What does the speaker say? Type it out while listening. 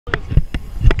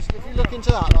you look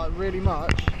into that like really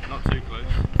much? Not too close.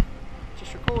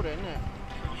 Just recording, isn't it?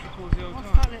 Just records the old What's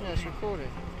time. that in there? It's recording.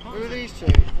 Who are these two?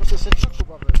 What's this, the Chuckle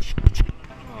Brothers?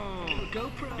 Oh.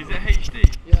 GoPro. Is it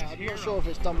HD? Yeah, I'm not sure if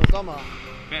it's Dumb or Dumber.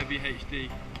 Better be HD.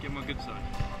 Get my good side.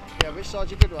 Yeah, which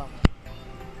side's your good one?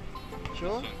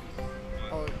 Sure?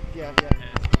 Oh, yeah. Yeah,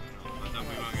 I don't we won't go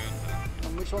into that.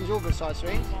 And which one's your good side,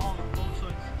 Sweeney? Both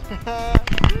sides.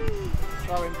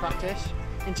 Throw in practice.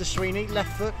 Into Sweeney,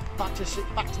 left foot, back to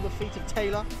the feet of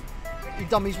Taylor. He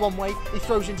dummies one way, he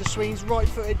throws into Sweeney's, right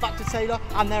footed, back to Taylor,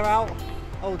 and they're out.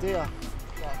 Oh dear.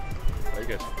 Very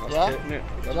good. Nice Yeah? kit, isn't it?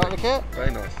 Do you like the kit?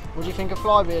 Very nice. What do you think of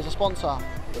Flybe as a sponsor?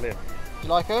 Brilliant. Do you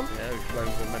like them? Yeah, we've flown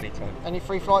with them many times. Any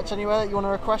free flights anywhere that you want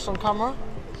to request on camera?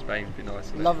 Spain would be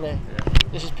nice. Wouldn't it? Lovely. Yeah.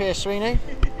 This is Piers Sweeney.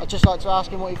 I'd just like to ask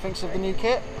him what he thinks of the new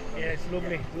kit. Yeah, it's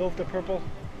lovely. Love the purple.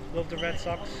 Love the red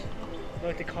socks.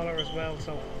 Like the colour as well.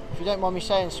 So If you don't mind me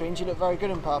saying, Sweeney, you look very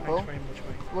good in purple. thanks very much,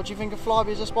 mate. What do you think of Flybe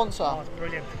as a sponsor? Oh, it's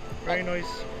brilliant. Very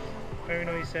nice. Very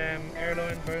nice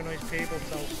airline. Very nice people.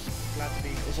 So glad to be.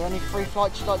 Is there any free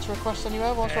flights you'd like to request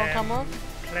anywhere whilst we're on camera?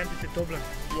 Plenty to Dublin.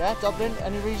 Yeah, Dublin.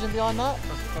 Any reason behind that?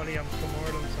 Because probably I'm from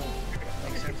Ireland, so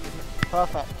makes sense, doesn't it?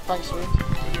 Perfect. Thanks, Sweeney.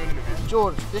 We're doing an interview.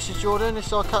 George, this is Jordan. This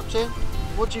is our captain.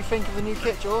 What do you think of the new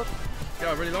kit, George? Yeah,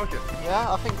 I really like it.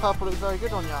 Yeah, I think purple looks very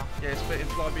good on you. Yeah, it's fitting.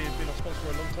 Flybe has been our sponsor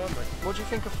for a long time, mate. What do you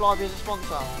think of Flybe as a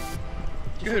sponsor?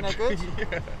 Do you think they're good?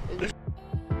 Yeah.